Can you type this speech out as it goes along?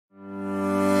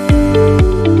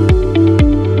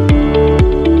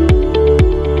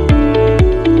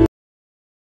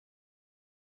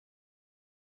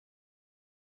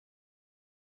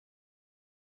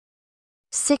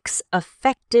6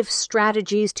 effective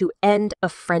strategies to end a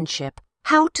friendship.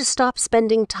 How to stop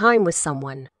spending time with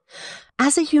someone.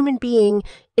 As a human being,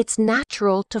 it's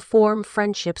natural to form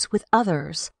friendships with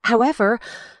others. However,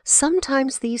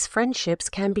 sometimes these friendships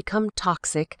can become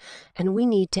toxic and we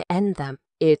need to end them.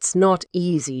 It's not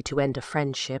easy to end a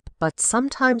friendship, but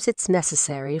sometimes it's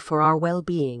necessary for our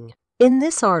well-being. In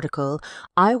this article,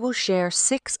 I will share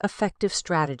 6 effective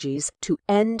strategies to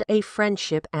end a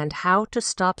friendship and how to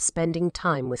stop spending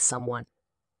time with someone.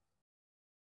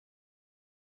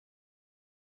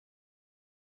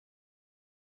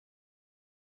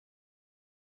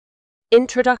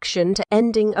 Introduction to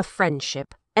ending a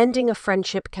friendship. Ending a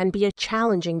friendship can be a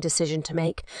challenging decision to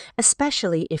make,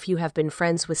 especially if you have been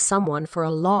friends with someone for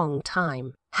a long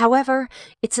time. However,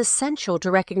 it's essential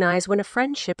to recognize when a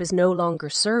friendship is no longer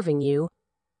serving you.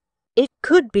 It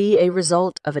could be a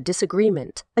result of a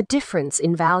disagreement, a difference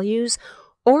in values,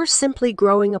 or simply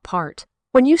growing apart.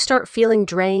 When you start feeling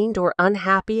drained or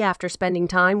unhappy after spending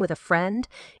time with a friend,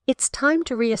 it's time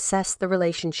to reassess the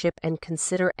relationship and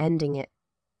consider ending it.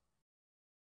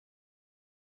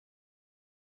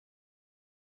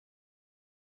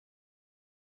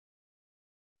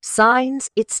 Signs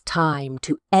it's time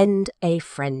to end a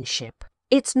friendship.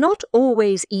 It's not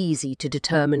always easy to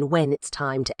determine when it's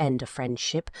time to end a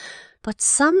friendship, but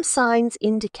some signs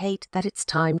indicate that it's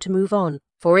time to move on.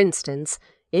 For instance,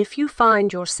 if you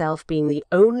find yourself being the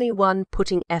only one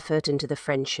putting effort into the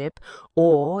friendship,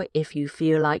 or if you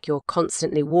feel like you're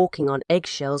constantly walking on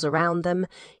eggshells around them,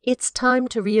 it's time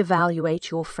to reevaluate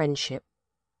your friendship.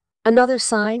 Another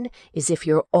sign is if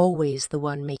you're always the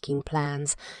one making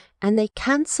plans and they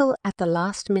cancel at the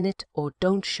last minute or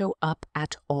don't show up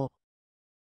at all.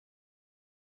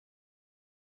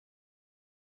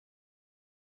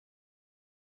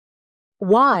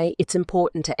 Why it's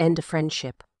important to end a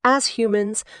friendship. As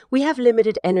humans, we have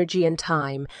limited energy and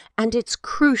time, and it's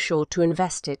crucial to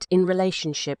invest it in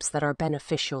relationships that are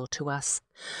beneficial to us.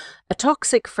 A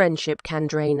toxic friendship can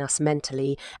drain us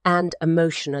mentally and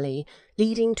emotionally,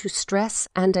 leading to stress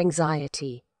and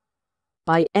anxiety.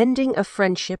 By ending a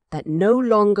friendship that no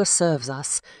longer serves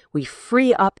us, we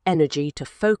free up energy to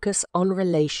focus on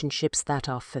relationships that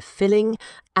are fulfilling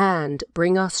and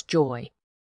bring us joy.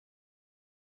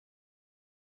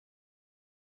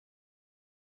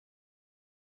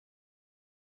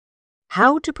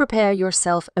 How to prepare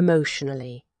yourself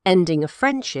emotionally. Ending a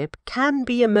friendship can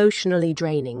be emotionally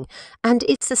draining, and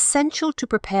it's essential to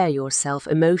prepare yourself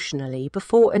emotionally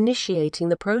before initiating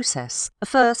the process.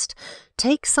 First,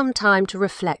 take some time to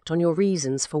reflect on your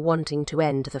reasons for wanting to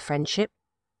end the friendship.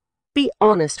 Be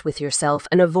honest with yourself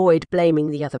and avoid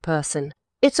blaming the other person.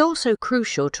 It's also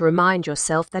crucial to remind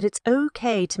yourself that it's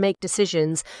okay to make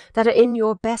decisions that are in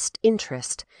your best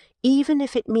interest, even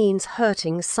if it means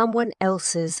hurting someone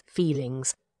else's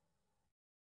feelings.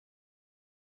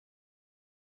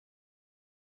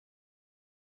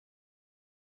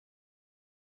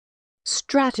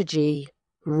 Strategy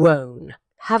 1.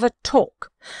 Have a talk.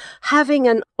 Having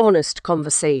an honest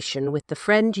conversation with the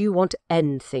friend you want to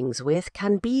end things with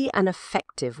can be an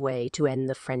effective way to end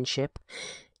the friendship.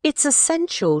 It's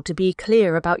essential to be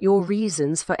clear about your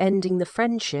reasons for ending the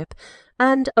friendship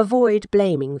and avoid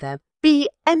blaming them. Be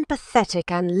empathetic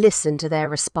and listen to their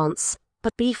response,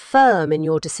 but be firm in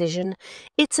your decision.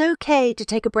 It's okay to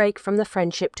take a break from the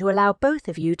friendship to allow both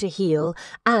of you to heal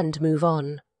and move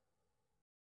on.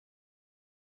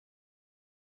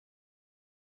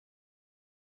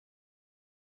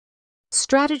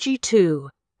 Strategy 2.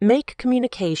 Make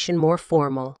communication more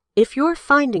formal. If you're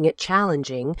finding it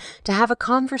challenging to have a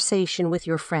conversation with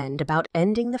your friend about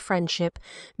ending the friendship,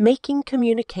 making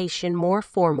communication more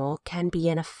formal can be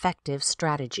an effective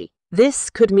strategy. This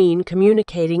could mean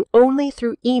communicating only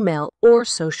through email or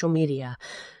social media,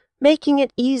 making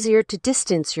it easier to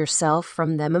distance yourself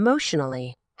from them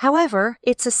emotionally. However,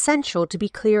 it's essential to be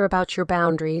clear about your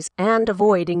boundaries and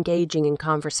avoid engaging in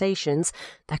conversations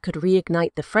that could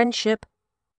reignite the friendship.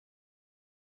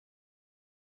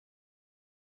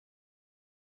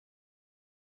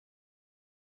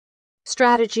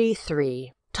 Strategy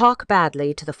 3. Talk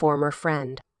badly to the former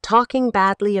friend. Talking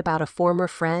badly about a former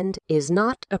friend is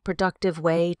not a productive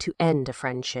way to end a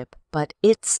friendship, but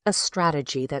it's a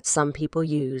strategy that some people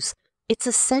use. It's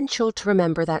essential to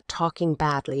remember that talking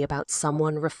badly about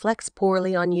someone reflects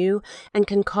poorly on you and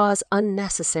can cause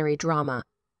unnecessary drama.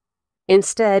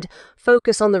 Instead,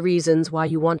 focus on the reasons why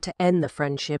you want to end the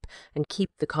friendship and keep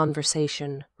the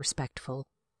conversation respectful.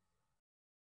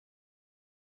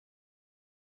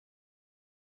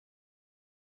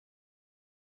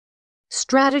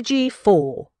 Strategy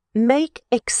 4. Make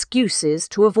excuses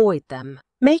to avoid them.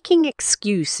 Making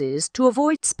excuses to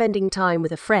avoid spending time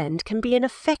with a friend can be an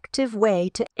effective way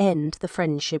to end the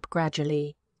friendship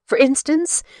gradually. For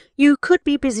instance, you could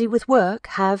be busy with work,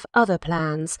 have other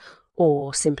plans,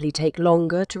 or simply take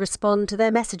longer to respond to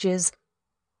their messages.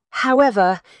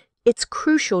 However, it's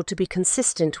crucial to be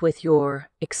consistent with your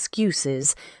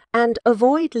excuses and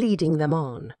avoid leading them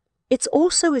on. It's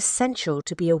also essential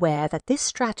to be aware that this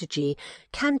strategy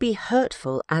can be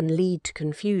hurtful and lead to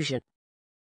confusion.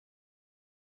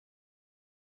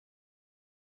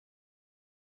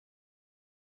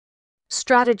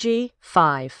 Strategy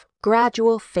 5.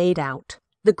 Gradual fade out.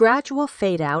 The gradual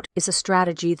fade out is a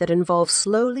strategy that involves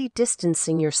slowly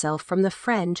distancing yourself from the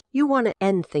friend you want to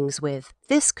end things with.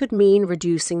 This could mean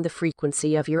reducing the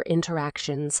frequency of your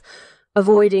interactions,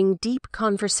 avoiding deep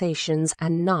conversations,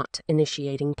 and not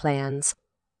initiating plans.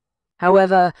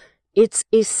 However, it's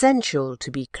essential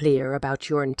to be clear about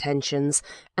your intentions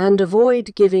and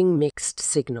avoid giving mixed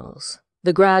signals.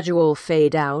 The gradual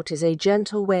fade out is a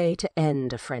gentle way to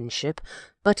end a friendship,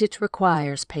 but it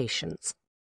requires patience.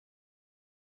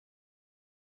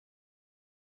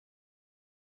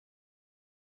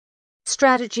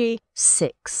 Strategy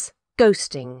 6.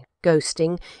 Ghosting.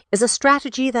 Ghosting is a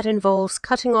strategy that involves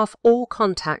cutting off all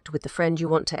contact with the friend you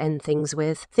want to end things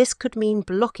with. This could mean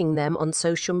blocking them on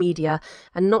social media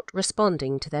and not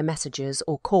responding to their messages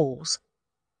or calls.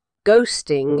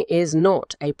 Ghosting is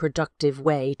not a productive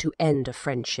way to end a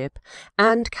friendship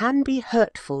and can be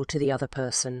hurtful to the other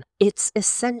person. It's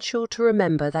essential to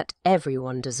remember that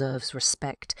everyone deserves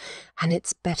respect, and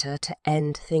it's better to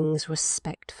end things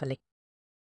respectfully.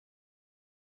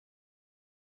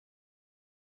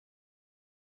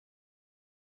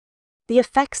 The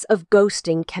effects of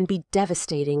ghosting can be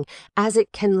devastating, as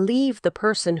it can leave the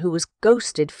person who was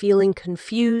ghosted feeling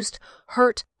confused,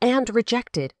 hurt, and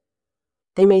rejected.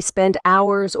 They may spend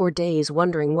hours or days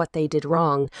wondering what they did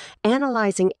wrong,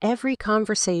 analyzing every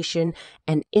conversation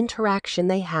and interaction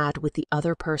they had with the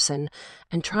other person,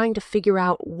 and trying to figure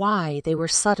out why they were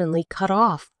suddenly cut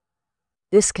off.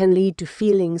 This can lead to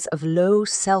feelings of low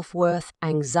self-worth,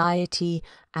 anxiety,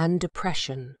 and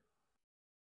depression.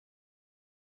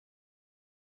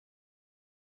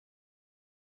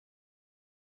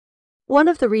 One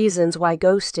of the reasons why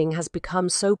ghosting has become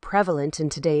so prevalent in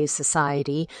today's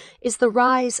society is the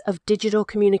rise of digital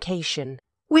communication.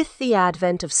 With the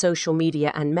advent of social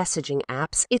media and messaging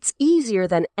apps, it's easier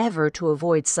than ever to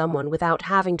avoid someone without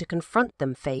having to confront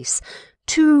them face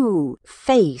to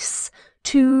face.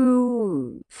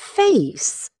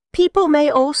 People may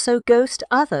also ghost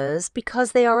others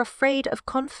because they are afraid of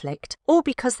conflict or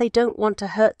because they don't want to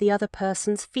hurt the other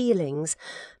person's feelings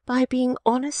by being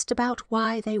honest about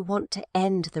why they want to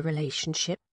end the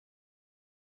relationship.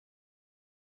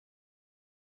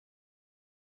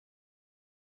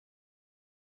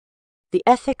 The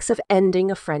ethics of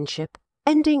ending a friendship.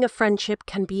 Ending a friendship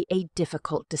can be a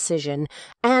difficult decision,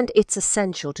 and it's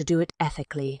essential to do it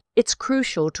ethically. It's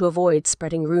crucial to avoid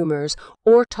spreading rumors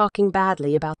or talking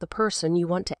badly about the person you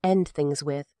want to end things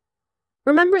with.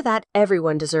 Remember that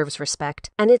everyone deserves respect,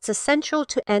 and it's essential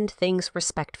to end things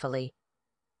respectfully.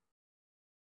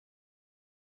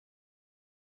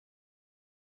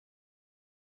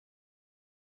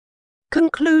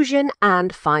 Conclusion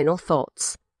and final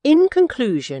thoughts. In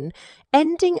conclusion,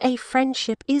 ending a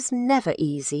friendship is never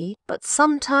easy, but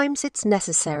sometimes it's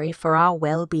necessary for our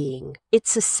well-being.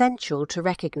 It's essential to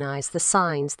recognize the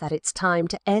signs that it's time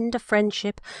to end a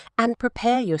friendship and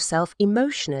prepare yourself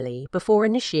emotionally before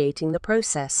initiating the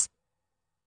process.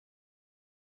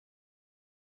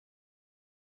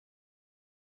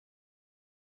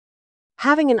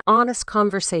 Having an honest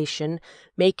conversation,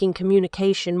 making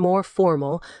communication more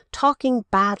formal, talking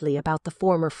badly about the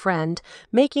former friend,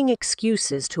 making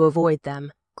excuses to avoid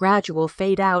them, gradual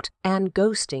fade out, and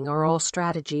ghosting are all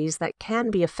strategies that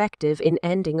can be effective in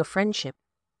ending a friendship.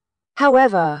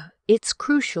 However, it's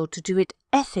crucial to do it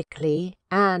ethically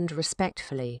and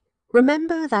respectfully.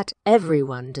 Remember that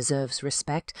everyone deserves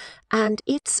respect, and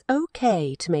it's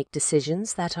okay to make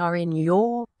decisions that are in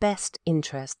your best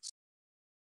interests.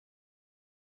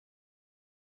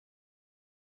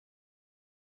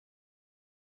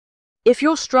 If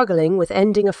you're struggling with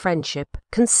ending a friendship,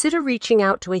 consider reaching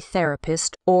out to a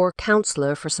therapist or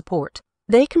counselor for support.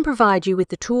 They can provide you with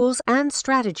the tools and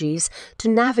strategies to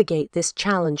navigate this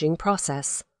challenging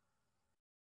process.